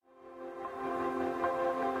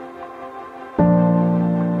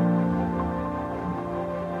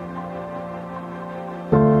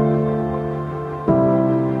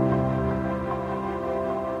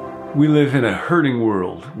We live in a hurting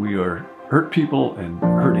world. We are hurt people and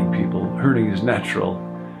hurting people. Hurting is natural.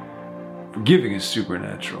 Forgiving is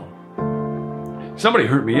supernatural. Somebody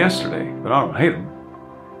hurt me yesterday, but I don't hate them.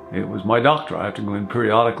 It was my doctor. I have to go in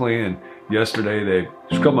periodically, and yesterday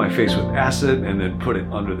they scrubbed my face with acid and then put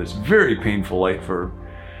it under this very painful light for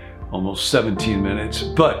almost 17 minutes,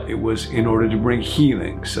 but it was in order to bring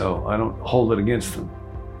healing, so I don't hold it against them.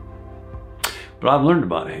 But I've learned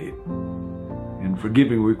about hate. And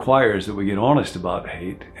forgiving requires that we get honest about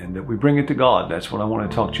hate and that we bring it to God. That's what I want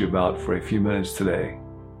to talk to you about for a few minutes today.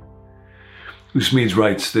 Usmedes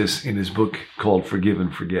writes this in his book called Forgive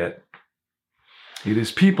and Forget. It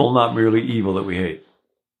is people, not merely evil, that we hate.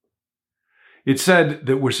 It's said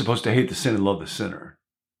that we're supposed to hate the sin and love the sinner.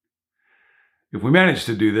 If we manage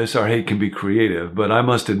to do this, our hate can be creative, but I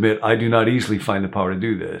must admit I do not easily find the power to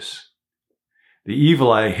do this. The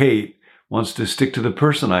evil I hate wants to stick to the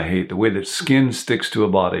person I hate the way that skin sticks to a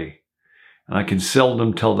body, and I can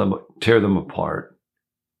seldom tear them apart.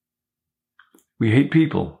 We hate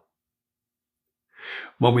people.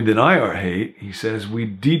 When we deny our hate, he says, we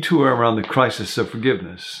detour around the crisis of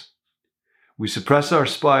forgiveness. We suppress our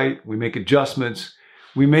spite, we make adjustments,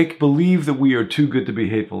 we make believe that we are too good to be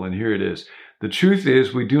hateful, and here it is. The truth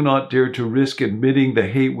is, we do not dare to risk admitting the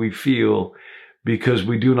hate we feel because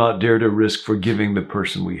we do not dare to risk forgiving the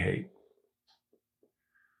person we hate.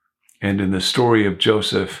 And in the story of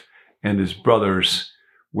Joseph and his brothers,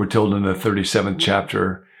 we're told in the 37th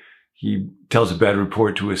chapter, he tells a bad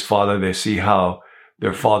report to his father. They see how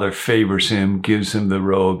their father favors him, gives him the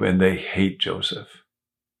robe, and they hate Joseph.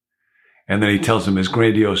 And then he tells them his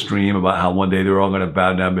grandiose dream about how one day they're all going to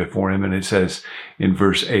bow down before him. And it says in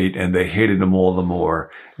verse 8, and they hated him all the more.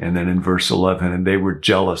 And then in verse 11, and they were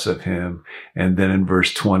jealous of him. And then in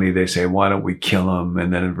verse 20, they say, why don't we kill him?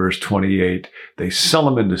 And then in verse 28, they sell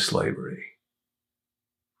him into slavery.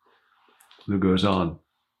 It goes on.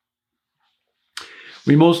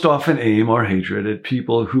 We most often aim our hatred at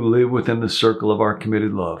people who live within the circle of our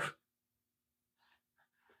committed love.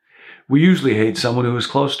 We usually hate someone who is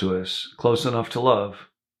close to us, close enough to love.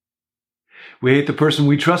 We hate the person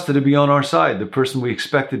we trusted to be on our side, the person we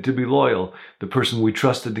expected to be loyal, the person we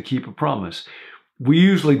trusted to keep a promise. We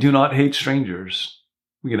usually do not hate strangers.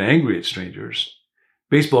 We get angry at strangers.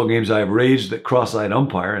 Baseball games, I have raged at cross-eyed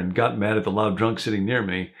umpire and got mad at the loud drunk sitting near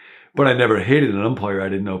me, but I never hated an umpire I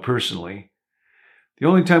didn't know personally. The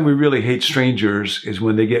only time we really hate strangers is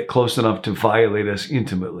when they get close enough to violate us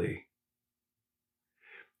intimately.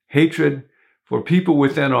 Hatred for people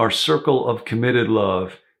within our circle of committed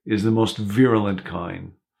love is the most virulent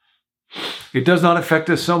kind. It does not affect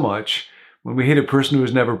us so much when we hate a person who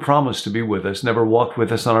has never promised to be with us, never walked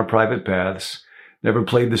with us on our private paths, never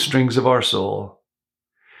played the strings of our soul.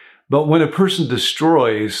 But when a person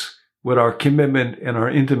destroys what our commitment and our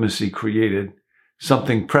intimacy created,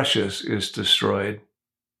 something precious is destroyed.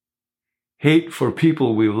 Hate for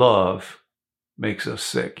people we love makes us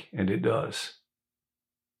sick, and it does.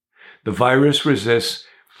 The virus resists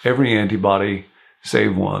every antibody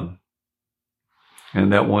save one.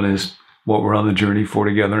 And that one is what we're on the journey for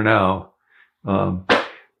together now.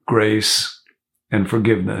 Grace and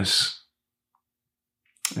forgiveness.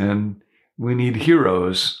 And we need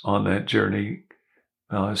heroes on that journey.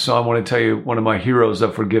 So I want to tell you one of my heroes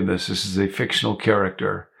of forgiveness. This is a fictional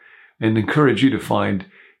character. And encourage you to find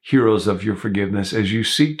heroes of your forgiveness as you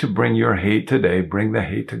seek to bring your hate today. Bring the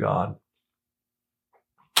hate to God.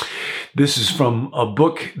 This is from a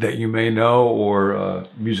book that you may know or a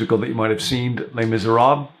musical that you might have seen, Les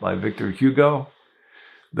Miserables by Victor Hugo.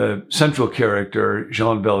 The central character,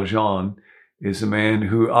 Jean Valjean, is a man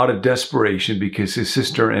who, out of desperation because his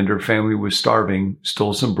sister and her family was starving,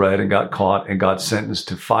 stole some bread and got caught and got sentenced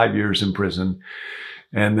to 5 years in prison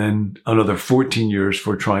and then another 14 years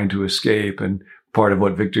for trying to escape. And part of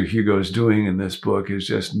what Victor Hugo is doing in this book is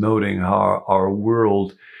just noting how our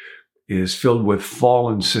world is filled with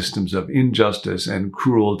fallen systems of injustice and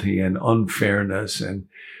cruelty and unfairness, and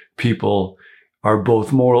people are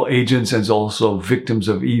both moral agents and also victims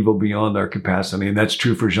of evil beyond their capacity. And that's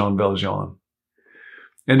true for Jean Valjean.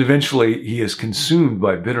 And eventually he is consumed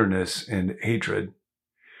by bitterness and hatred.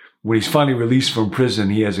 When he's finally released from prison,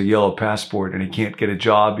 he has a yellow passport and he can't get a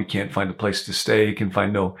job. He can't find a place to stay. He can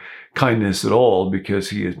find no kindness at all because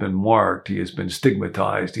he has been marked. He has been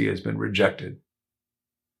stigmatized. He has been rejected.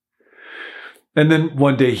 And then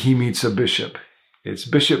one day he meets a bishop. It's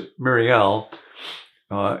Bishop Myriel.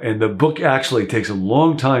 And the book actually takes a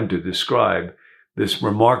long time to describe this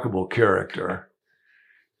remarkable character.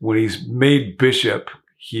 When he's made bishop,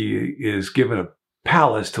 he is given a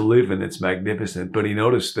palace to live in. It's magnificent. But he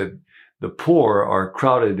noticed that the poor are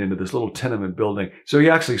crowded into this little tenement building. So he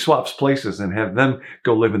actually swaps places and have them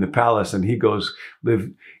go live in the palace, and he goes live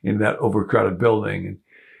in that overcrowded building.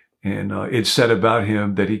 And it's said about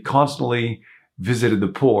him that he constantly visited the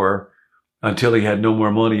poor until he had no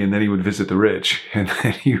more money, and then he would visit the rich, and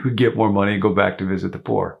then he would get more money and go back to visit the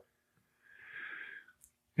poor.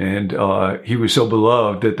 And he was so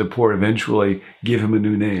beloved that the poor eventually give him a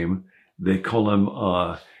new name. They call him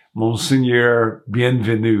Monseigneur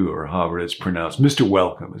Bienvenu, or however it's pronounced. Mr.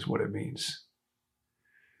 Welcome is what it means.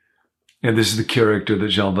 And this is the character that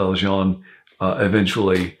Jean Valjean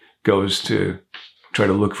eventually goes to try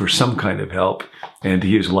to look for some kind of help. And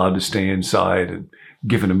he is allowed to stay inside and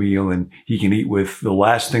given a meal, and he can eat with the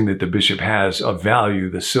last thing that the bishop has of value,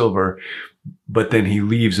 the silver. But then he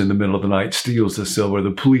leaves in the middle of the night, steals the silver.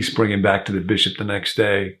 The police bring him back to the bishop the next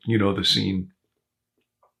day. You know the scene.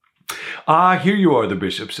 "Ah, here you are," the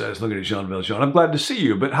bishop says, looking at Jean Valjean. "I'm glad to see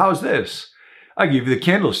you, but how's this? I give you the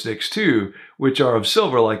candlesticks, too, which are of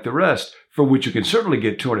silver like the rest, for which you can certainly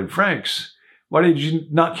get 200 francs. Why did you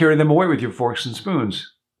not carry them away with your forks and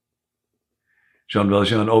spoons?" Jean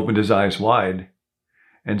Valjean opened his eyes wide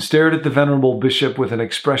and stared at the venerable bishop with an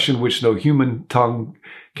expression which no human tongue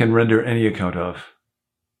can render any account of.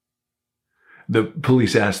 The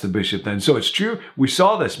police asked the bishop then, "So it's true? We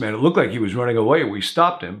saw this man. It looked like he was running away. We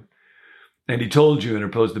stopped him. And he told you,"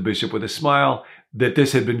 interposed the bishop with a smile, "that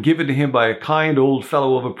this had been given to him by a kind old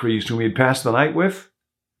fellow of a priest whom he had passed the night with?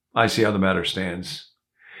 I see how the matter stands.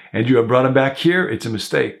 And you have brought him back here? It's a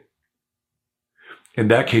mistake." "In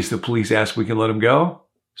that case," the police asked, "we can let him go?"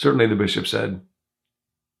 "Certainly," the bishop said.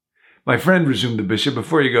 "My friend," resumed the bishop,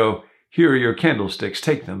 "before you go, here are your candlesticks.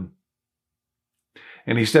 Take them."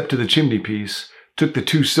 And he stepped to the chimney piece, took the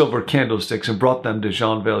 2 silver candlesticks, and brought them to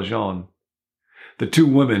Jean Valjean. The 2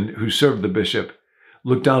 women who served the bishop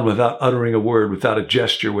looked on without uttering a word, without a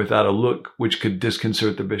gesture, without a look which could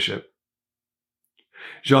disconcert the bishop.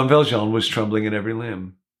 Jean Valjean was trembling in every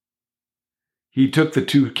limb. He took the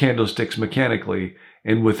 2 candlesticks mechanically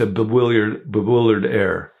and with a bewildered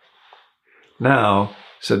air. "Now,"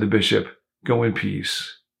 said the bishop, "go in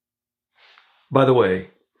peace. By the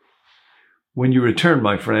way, when you return,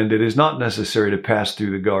 my friend, it is not necessary to pass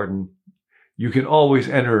through the garden. You can always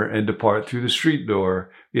enter and depart through the street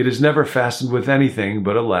door. It is never fastened with anything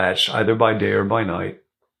but a latch, either by day or by night."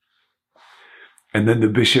 And then the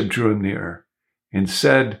bishop drew him near and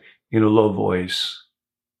said in a low voice,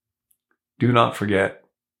 "Do not forget,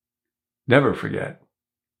 never forget,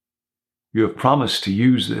 you have promised to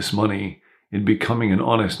use this money in becoming an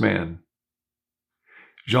honest man."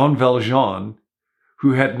 Jean Valjean,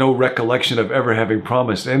 who had no recollection of ever having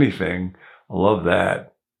promised anything, I love that.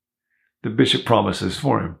 The bishop promises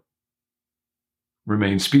for him,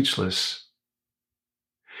 remained speechless.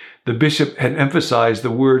 The bishop had emphasized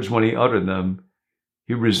the words when he uttered them.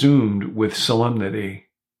 He resumed with solemnity,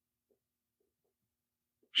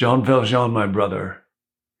 "Jean Valjean, my brother,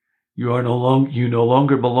 you no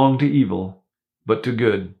longer belong to evil, but to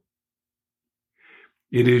good.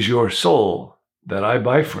 It is your soul that I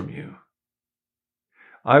buy from you.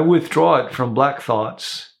 I withdraw it from black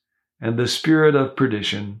thoughts and the spirit of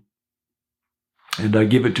perdition, and I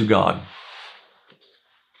give it to God."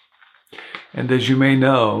 And as you may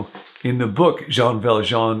know, in the book, Jean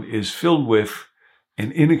Valjean is filled with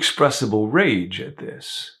an inexpressible rage at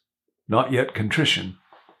this, not yet contrition.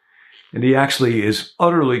 And he actually is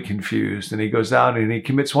utterly confused, and he goes out and he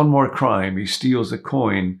commits one more crime. He steals a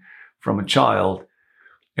coin from a child,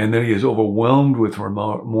 and then he is overwhelmed with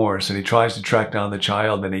remorse, and he tries to track down the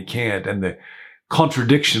child, and he can't. And the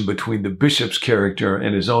contradiction between the bishop's character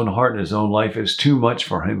and his own heart and his own life is too much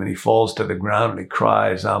for him, and he falls to the ground and he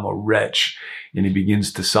cries, "I'm a wretch," and he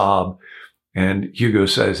begins to sob. And Hugo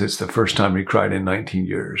says it's the first time he cried in 19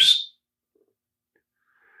 years.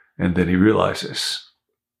 And then he realizes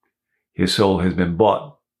his soul has been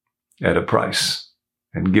bought at a price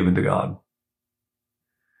and given to God.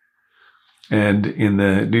 And in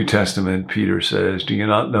the New Testament, Peter says, "Do you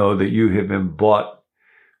not know that you have been bought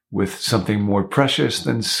with something more precious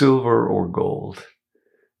than silver or gold,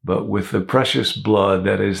 but with the precious blood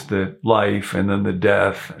that is the life and then the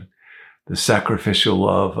death and the sacrificial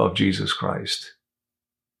love of Jesus Christ?"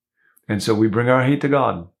 And so we bring our hate to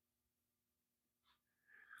God.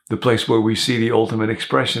 The place where we see the ultimate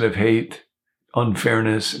expression of hate,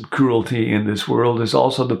 unfairness, and cruelty in this world is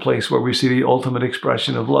also the place where we see the ultimate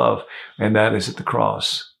expression of love, and that is at the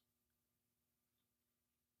cross.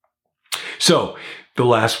 So, the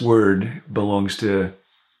last word belongs to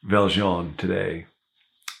Valjean today.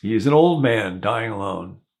 He is an old man dying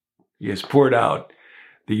alone. He has poured out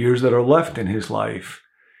the years that are left in his life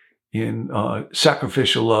in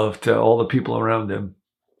sacrificial love to all the people around him.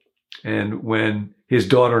 And when his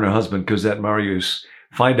daughter and her husband, Cosette and Marius,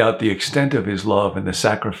 find out the extent of his love and the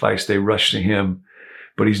sacrifice, they rush to him,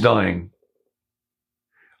 but he's dying.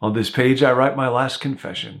 On this page, I write my last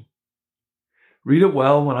confession. Read it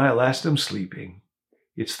well when I last am sleeping.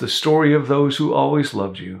 It's the story of those who always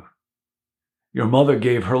loved you. Your mother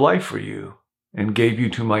gave her life for you and gave you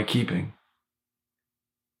to my keeping.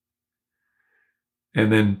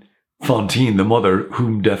 And then Fantine, the mother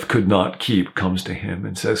whom death could not keep, comes to him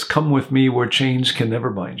and says, come with me where chains can never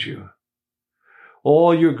bind you.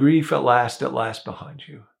 All your grief at last behind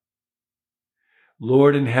you.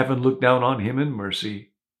 Lord in heaven, look down on him in mercy.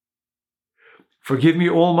 Forgive me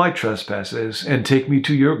all my trespasses and take me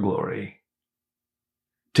to your glory.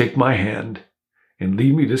 Take my hand and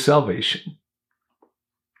lead me to salvation.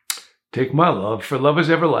 Take my love, for love is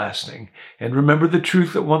everlasting, and remember the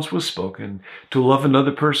truth that once was spoken. To love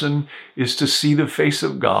another person is to see the face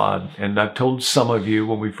of God. And I've told some of you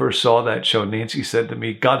when we first saw that show, Nancy said to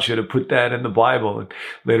me, God should have put that in the Bible. And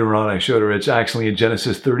later on I showed her it's actually in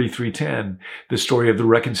Genesis 33:10, the story of the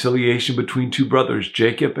reconciliation between two brothers,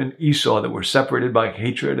 Jacob and Esau, that were separated by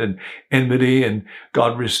hatred and enmity, and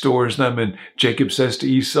God restores them. And Jacob says to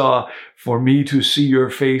Esau, for me to see your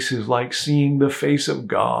face is like seeing the face of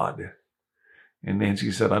God. And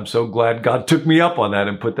Nancy said, I'm so glad God took me up on that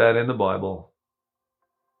and put that in the Bible.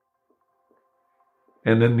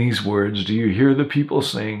 And then these words, do you hear the people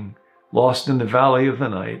sing, lost in the valley of the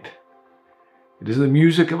night? It is the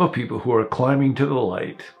music of a people who are climbing to the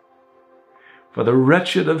light. For the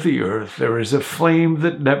wretched of the earth, there is a flame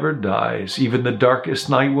that never dies. Even the darkest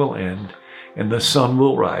night will end, and the sun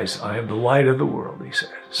will rise. I am the light of the world, he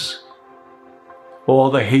says. All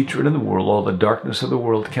the hatred in the world, all the darkness of the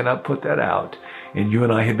world cannot put that out. And you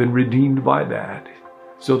and I have been redeemed by that.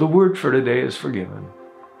 So the word for today is forgiven.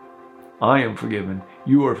 I am forgiven.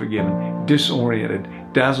 You are forgiven. Disoriented,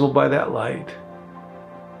 dazzled by that light.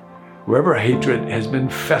 Wherever hatred has been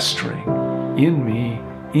festering in me,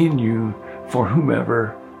 in you, for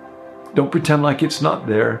whomever, don't pretend like it's not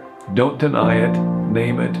there. Don't deny it.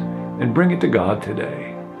 Name it. And bring it to God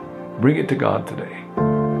today. Bring it to God today.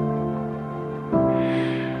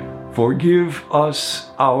 Forgive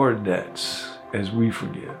us our debts as we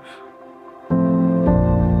forgive.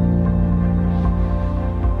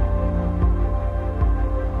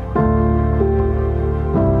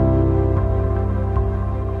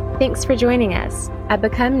 Thanks for joining us. At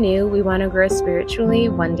Become New, we want to grow spiritually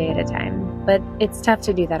one day at a time, but it's tough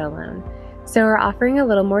to do that alone. So we're offering a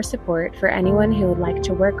little more support for anyone who would like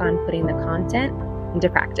to work on putting the content into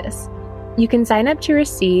practice. You can sign up to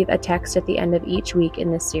receive a text at the end of each week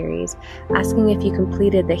in this series, asking if you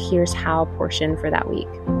completed the Here's How portion for that week.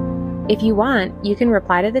 If you want, you can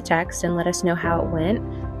reply to the text and let us know how it went,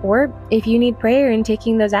 or if you need prayer in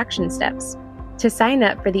taking those action steps. To sign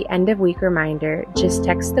up for the end of week reminder, just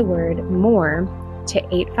text the word MORE to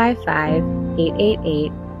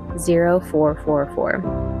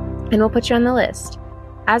 855-888-0444, and we'll put you on the list.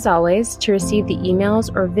 As always, to receive the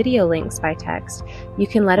emails or video links by text, you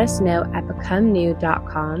can let us know at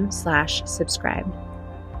becomenew.com/subscribe.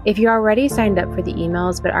 If you're already signed up for the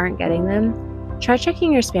emails but aren't getting them, try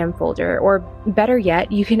checking your spam folder, or better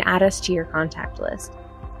yet, you can add us to your contact list.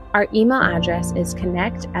 Our email address is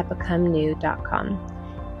connect@becomenew.com.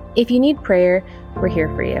 If you need prayer, we're here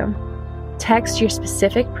for you. Text your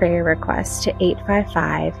specific prayer request to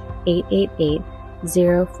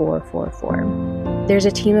 855-888-0444. There's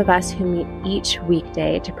a team of us who meet each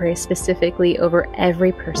weekday to pray specifically over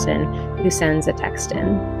every person who sends a text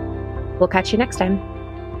in. We'll catch you next time.